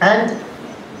 And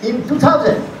in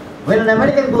 2000, when an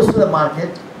American goes to the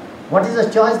market, what is the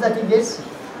choice that he gets?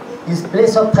 In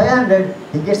place of 500,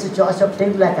 he gets a choice of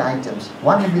 10 lakh items,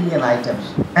 1 million items.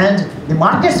 And the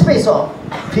market space of,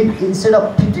 instead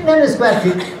of 1500 square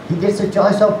feet, he gets a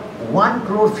choice of 1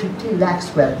 crore 50 lakh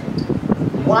square feet.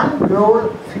 1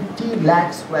 crore 50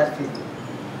 lakh square feet.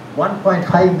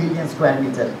 1.5 million square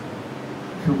meter.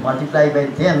 If you multiply by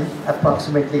 10,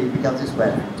 approximately it becomes a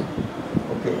square feet.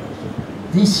 Okay.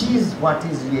 This is what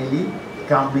is really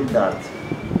crumbling the earth.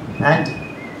 And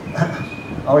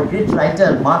our great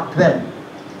writer Mark Twain,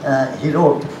 he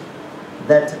wrote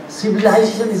that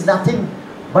civilization is nothing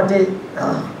but a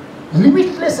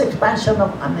limitless expansion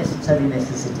of unnecessary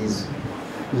necessities.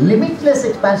 Limitless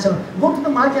expansion. Go to the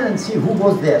market and see who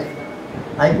goes there.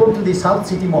 I go to the South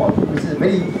City Mall, which is a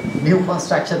very new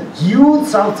construction, huge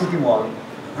South City Mall.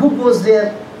 Who goes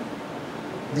there?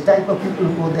 The type of people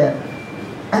who go there.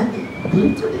 And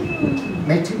literally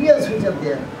materials which are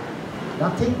there.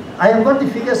 Nothing. I have got the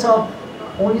figures of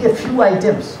only a few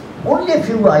items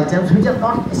which are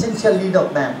not essential need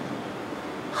of man.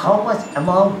 How much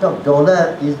amount of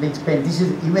dollar is being spent? This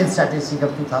is even statistic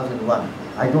of 2001.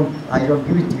 I don't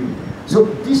give it to you. So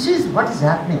this is what is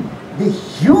happening. The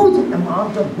huge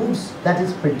amount of goods that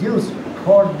is produced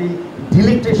for the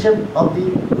delectation of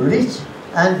the rich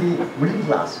and the middle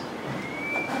class.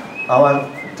 Our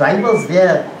tribals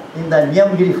there in the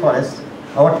Niyamgiri forest,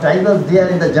 our tribals there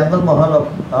in the jungle mahal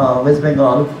of West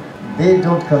Bengal, they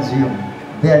don't consume.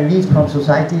 Their need from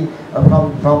society,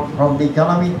 from the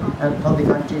economy and from the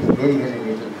country is very, very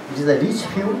little. It is the rich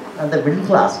few and the middle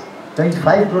class,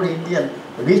 25 crore Indian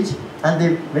rich and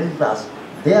the middle class.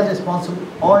 They are responsible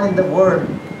all in the world,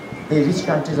 the rich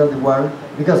countries of the world,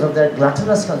 because of their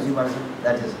gluttonous consumerism.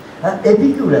 That is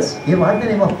Epicurus. You have heard the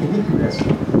name of Epicurus,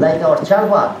 like our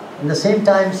Charvak. In the same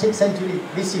time, 6th century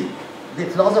BC, the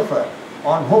philosopher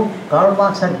on whom Karl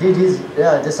Marx had did his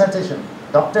dissertation,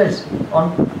 doctors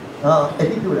on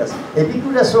Epicurus.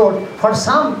 Epicurus wrote, for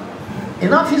some,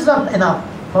 enough is not enough,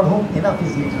 for whom enough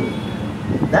is little.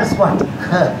 That's what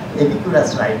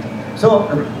Epicurus writes. So,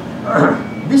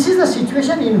 this is the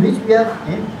situation in which we are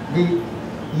in. The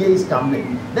year is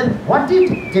coming. Then what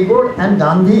did Tagore and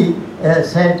Gandhi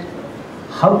said,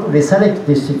 how to resurrect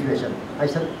this situation? I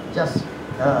shall just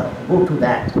go to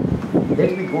that.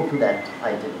 Let me go to that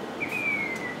item.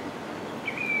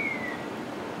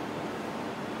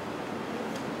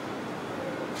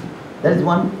 There is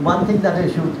one thing that I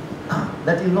should,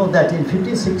 that you know that in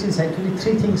 15th, 16th century,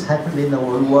 3 things happened in the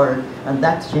whole world, and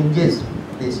that changes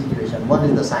the situation. One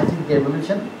is the scientific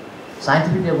revolution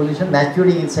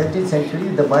maturing in 17th century,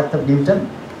 the birth of Newton.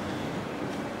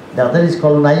 The other is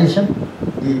colonization,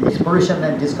 the exploration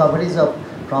and discoveries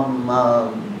from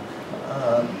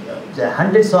the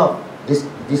hundreds of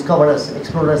discoverers,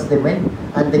 explorers, they went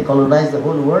and they colonized the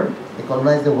whole world.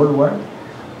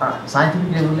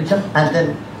 Scientific revolution and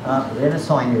then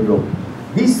Renaissance in Europe.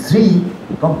 These 3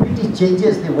 completely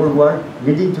changes the whole world,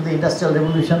 leading to the Industrial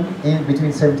Revolution in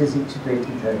between 1760 to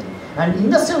 1830. And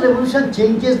Industrial Revolution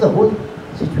changes the whole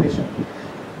situation.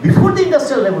 Before the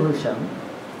Industrial Revolution,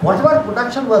 whatever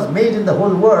production was made in the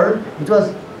whole world, it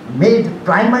was made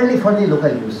primarily for the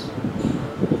local use.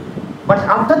 But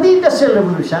after the Industrial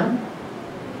Revolution,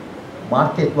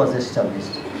 market was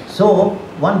established. So,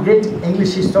 one great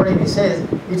English historian, he says,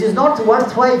 it is not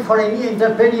worthwhile for any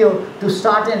entrepreneur to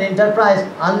start an enterprise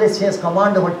unless he has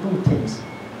command over 2 things.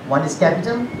 One is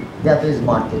capital, the other is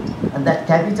market. And that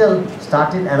capital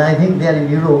started arriving there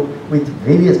in Europe with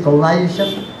various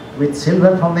colonization, with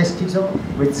silver from Mesquito,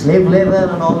 with slave labor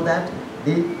and all that.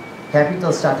 The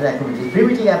capital started accumulating.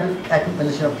 Primitive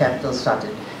accumulation of capital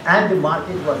started. And the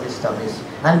market was established.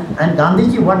 And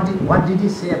Gandhiji, what did he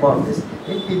say about this?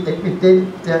 Let me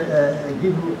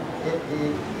give you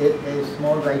a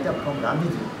small write-up from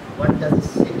Gandhiji. What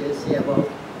does he say about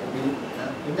the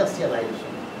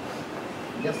industrialization?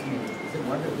 Just a minute. It's a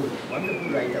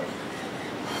wonderful write-up.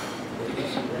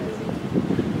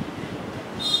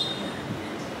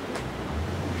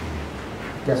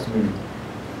 Just a minute.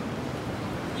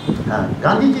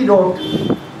 Gandhiji wrote,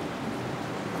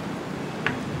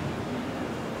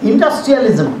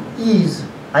 industrialism is,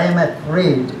 I am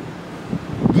afraid,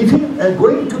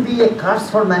 going to be a curse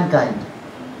for mankind.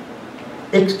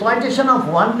 Exploitation of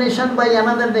one nation by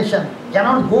another nation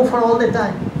cannot go for all the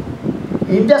time.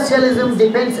 Industrialism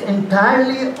depends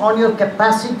entirely on your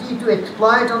capacity to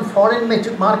exploit on foreign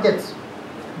markets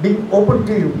being open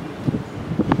to you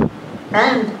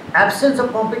and absence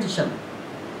of competition.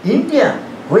 India,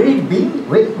 when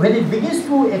it begins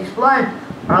to exploit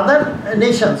other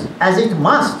nations, as it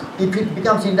must if it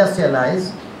becomes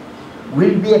industrialized,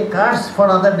 will be a curse for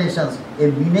other nations, a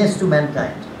menace to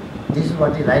mankind. This is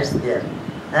what he writes there.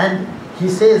 And he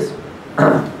says,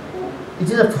 it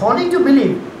is a folly to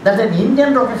believe that an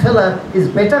Indian Rockefeller is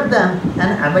better than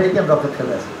an American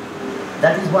Rockefeller.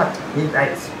 That is what he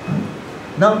writes.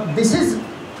 Now this is,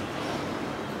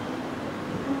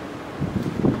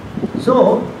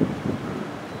 so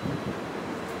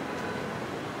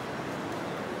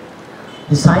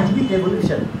the scientific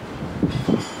revolution,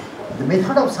 the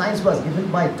method of science was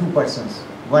given by two persons.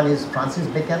 One is Francis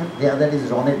Bacon, the other is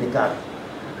René Descartes,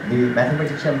 the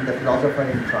mathematician, the philosopher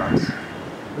in France.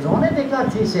 René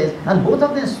Descartes, he says, and both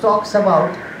of them talks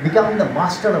about becoming the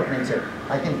master of nature.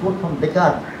 I can quote from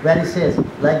Descartes where he says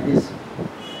like this.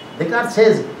 Descartes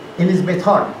says in his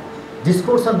method,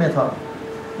 discourse on method,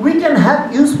 we can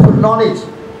have useful knowledge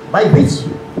by which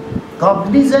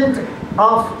cognizant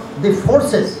of the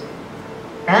forces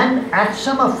and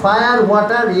action of fire,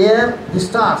 water, air, the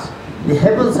stars, the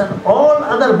heavens and all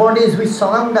other bodies which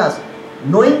surround us,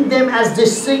 knowing them as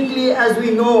distinctly as we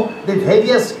know the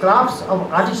various crafts of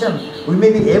artisan, we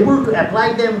may be able to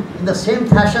apply them in the same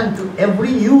fashion to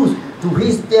every use to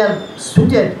which they are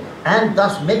suited, and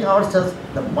thus make ourselves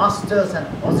the masters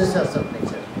and possessors of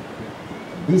nature.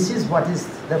 This is what is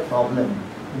the problem.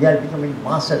 We are becoming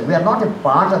masters. We are not a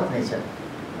part of nature.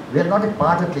 We are not a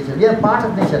part of nature. We are part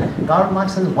of nature. Karl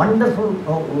Marx has a wonderful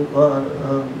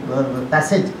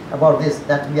passage about this,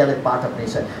 that we are a part of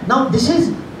nature. Now this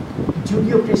is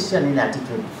Judeo-Christian in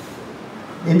attitude.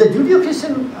 In the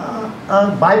Judeo-Christian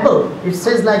Bible, it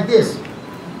says like this,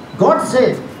 God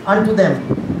said unto them,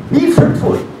 be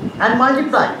fruitful and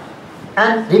multiply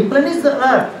and replenish the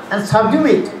earth and subdue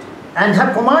it and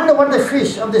have command over the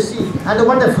fish of the sea and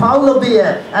over the fowl of the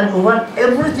air and over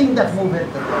everything that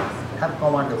moveth the earth. Have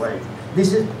command over it.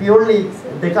 This is purely,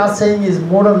 Descartes saying is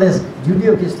more or less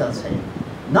Judeo-Christian saying.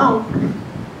 Now,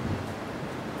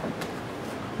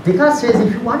 Descartes says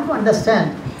if you want to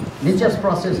understand nature's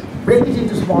process, break it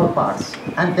into small parts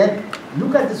and then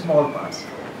look at the small parts.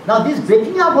 Now this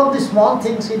breaking up of the small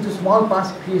things into small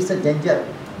parts creates a danger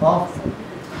of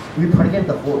we forget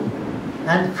the whole.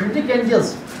 And Friedrich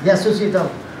Engels, the associate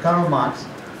of Karl Marx,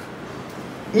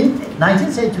 in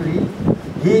 19th century,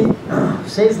 he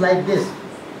says like this,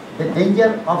 the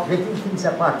danger of breaking things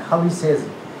apart, how he says,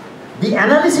 the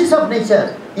analysis of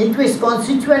nature into its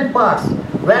constituent parts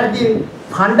were the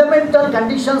fundamental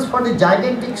conditions for the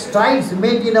gigantic strides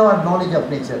made in our knowledge of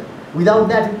nature. Without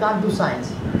that, you can't do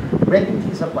science, breaking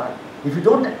things apart. If you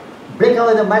don't break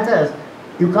away the matters,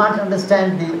 you can't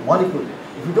understand the molecule.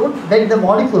 If you don't break the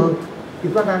molecule,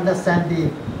 you can't understand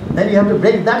then you have to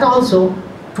break that also.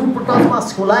 Two protons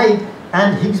must collide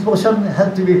and Higgs boson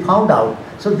has to be found out.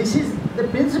 So this is the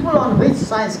principle on which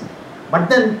science, but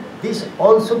then this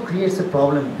also creates a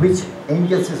problem which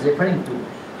Engels is referring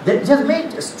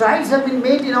to. Strides have been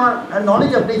made in our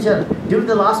knowledge of nature during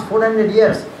the last 400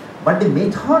 years, but the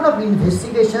method of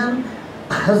investigation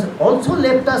has also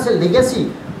left us a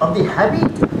legacy of the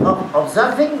habit of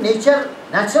observing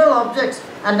natural objects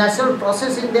and natural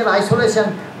processes in their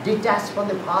isolation, detached from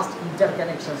the vast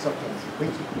interconnections of things,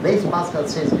 which Blaise Pascal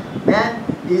says, man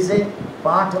is a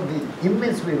part of the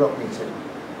immense web of nature.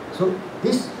 So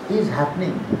this is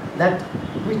happening, that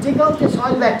we take out the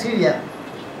soil bacteria,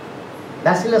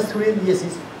 Bacillus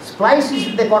thuringiensis, splice it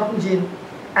with the cotton gene,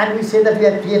 and we say that we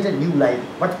have created new life.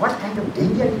 But what kind of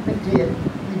danger it may create,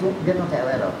 we are not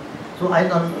aware of. So I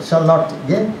shall not,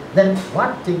 then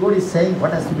what Tagore is saying,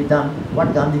 what has to be done, what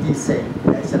Gandhiji is saying,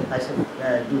 I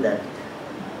shall do that.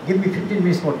 Give me 15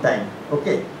 minutes more time,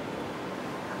 okay.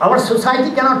 Our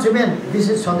society cannot remain, this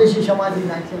is Swadeshi Samaj in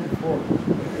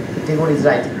 1904, Tagore is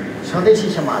writing,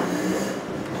 Swadeshi Samaj.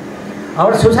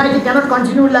 Our society cannot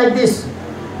continue like this,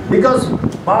 because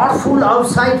powerful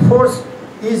outside force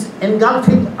is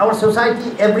engulfing our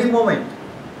society every moment.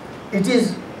 It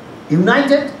is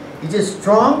united, it is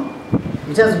strong,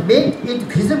 it has made it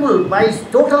visible by its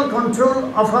total control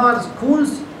of our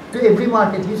schools to every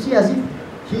market. You see, as if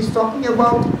he is talking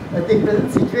about the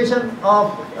present situation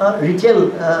of retail,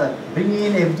 bringing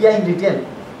in FDI in retail.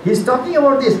 He is talking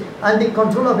about this and the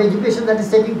control of education that is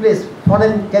taking place,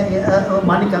 foreign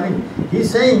money coming. He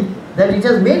is saying that it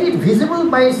has made it visible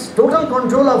by its total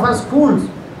control of our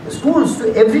schools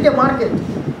to everyday market.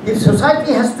 If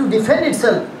society has to defend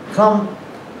itself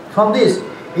from this,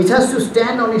 it has to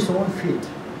stand on its own feet.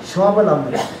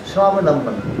 Swavalamban.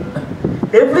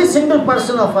 Every single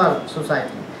person of our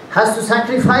society has to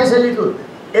sacrifice a little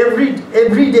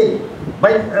every day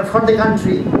for the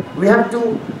country. We have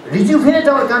to rejuvenate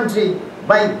our country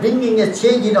by bringing a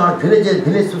change in our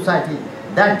village society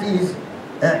that is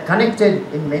connected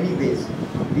in many ways.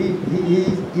 He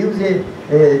uses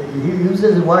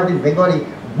the word in Bengali,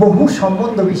 Bohu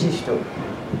Sambandha Bishishto.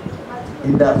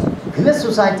 In the village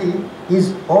society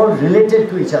is all related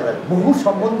to each other. Bohu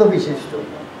Sambandha Bishishto.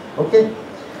 Okay?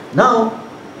 Now,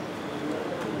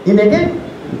 in again,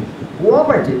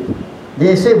 cooperative,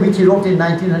 the essay which he wrote in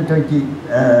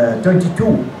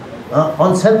 1922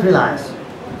 on self-reliance.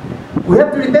 We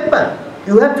have to remember,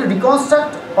 you have to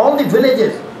reconstruct all the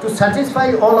villages to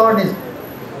satisfy all our needs.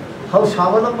 How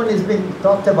Swavalamban is being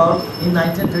talked about in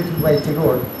 1920 by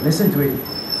Tagore. Listen to it.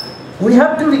 You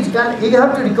have to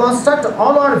reconstruct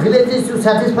all our villages to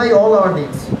satisfy all our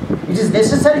needs. It is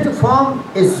necessary to form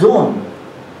a zone,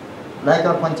 like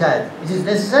our panchayat. It is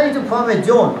necessary to form a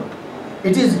zone.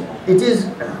 If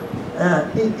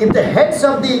the heads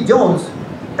of the zones,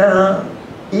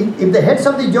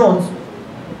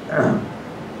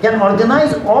 can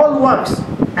organize all works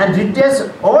and redress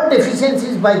all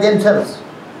deficiencies by themselves,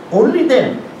 only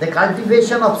then the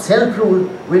cultivation of self-rule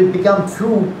will become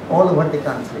true all over the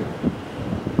country.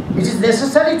 It is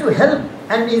necessary to help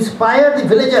and inspire the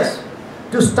villagers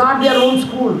to start their own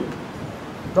school.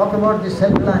 Talk about the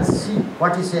self-reliance, see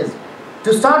what he says.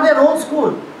 To start their own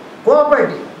school,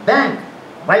 cooperative, bank.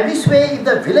 By this way, if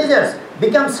the villagers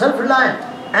become self-reliant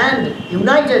and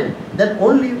united, then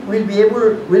only will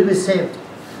be saved.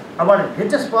 Our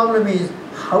greatest problem is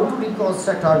how to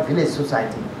reconstruct our village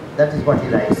society. That is what he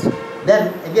writes.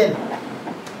 Then again,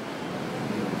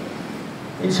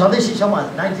 in Swadeshi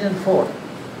Samaj, 1904,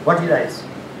 what he writes.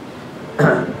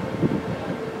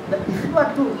 If you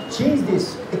are to change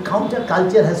this, a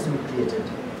counter-culture has to be created.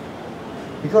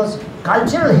 Because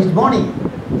cultural hegemony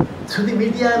through the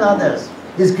media and others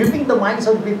is gripping the minds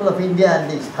of the people of India and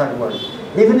this third world.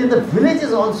 Even in the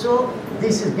villages also,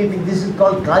 this is gripping. This is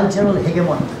called cultural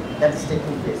hegemony that is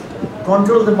taking place.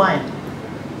 Control the mind.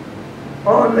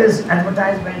 Always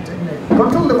advertisement,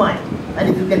 control the mind. And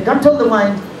if you can control the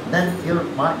mind, then your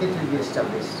market will be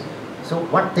established. So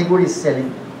what Tagore is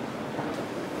selling,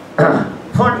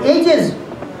 for ages,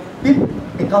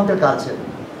 a counterculture.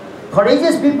 For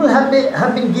ages, people have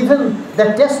been given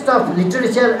the test of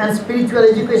literature and spiritual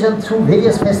education through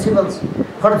various festivals.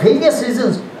 For various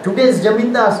reasons, today's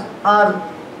Jamindars are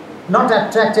not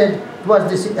attracted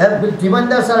towards the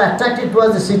Jamindars are attracted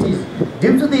towards the cities.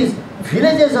 Due to this,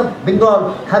 villages of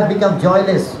Bengal have become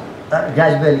joyless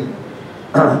gradually.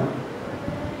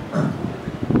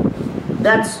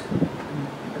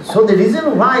 So the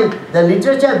reason why the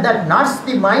literature that nourishes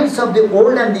the minds of the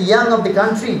old and the young of the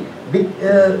country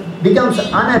becomes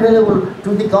unavailable to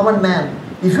the common man.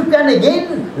 If you can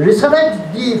again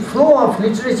resurrect the flow of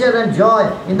literature and joy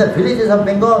in the villages of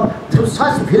Bengal through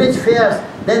such village fairs,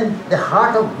 then the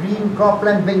heart of green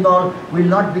cropland Bengal will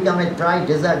not become a dry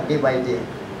desert day by day.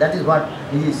 That is what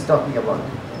he is talking about.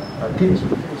 Finishing.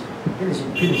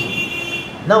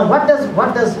 Now what does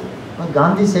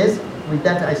Gandhi says? With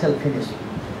that I shall finish.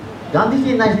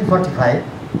 Gandhiji in 1945,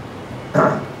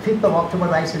 5th of October,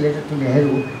 writes a letter to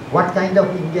Nehru, what kind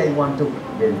of India you want to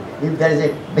build. If there is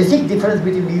a basic difference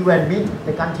between you and me,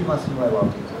 the country must know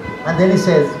about it. And then he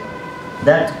says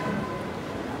that,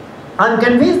 I am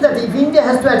convinced that if India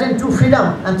has to attain true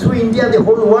freedom, and through India the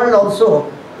whole world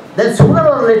also, then sooner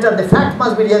or later the fact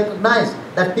must be recognized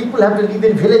that people have to live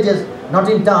in villages, not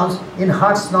in towns, in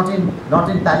huts, not in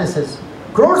palaces.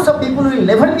 Crores of people will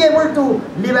never be able to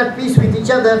live at peace with each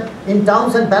other in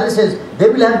towns and palaces. They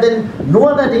will have then no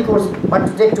other recourse but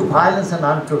to take to violence and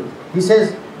untruth. He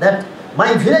says that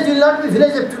my village will not be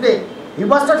village of today. You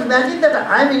must not imagine that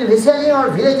I am envisaging our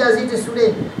village as it is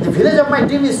today. The village of my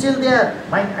dream is still there.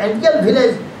 My ideal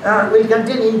village will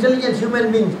contain intelligent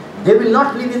human beings. They will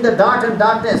not live in the dark and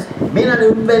darkness. Men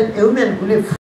and women will live